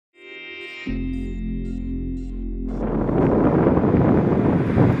It's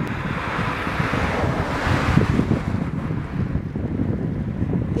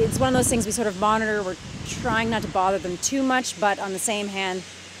one of those things we sort of monitor. We're trying not to bother them too much, but on the same hand,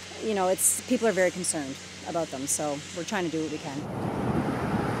 you know, people are very concerned about them, so we're trying to do what we can.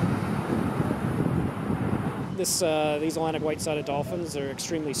 These Atlantic white-sided dolphins are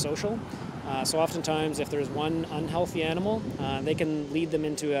extremely social. So oftentimes if there's one unhealthy animal, they can lead them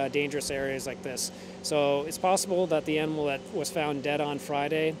into dangerous areas like this. So it's possible that the animal that was found dead on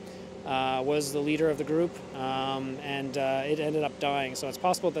Friday was the leader of the group, and it ended up dying. So it's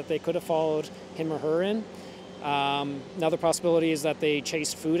possible that they could have followed him or her in. Another possibility is that they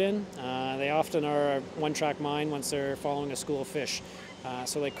chased food in. They often are a one-track mind once they're following a school of fish.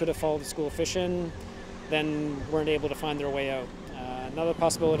 So they could have followed the school of fish in, then weren't able to find their way out. Another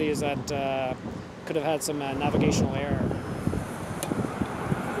possibility is that could have had some navigational error.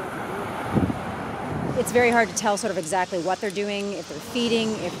 It's very hard to tell sort of exactly what they're doing, if they're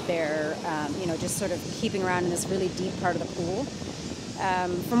feeding, if they're just sort of keeping around in this really deep part of the pool.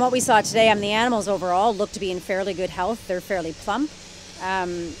 From what we saw today, the animals overall look to be in fairly good health. They're fairly plump.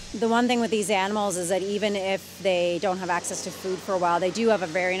 The one thing with these animals is that even if they don't have access to food for a while, they do have a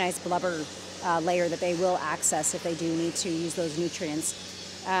very nice blubber layer that they will access if they do need to use those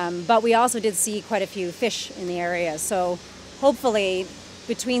nutrients. But we also did see quite a few fish in the area, so hopefully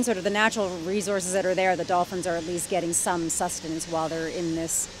between sort of the natural resources that are there, the dolphins are at least getting some sustenance while they're in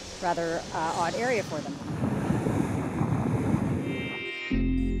this rather odd area for them.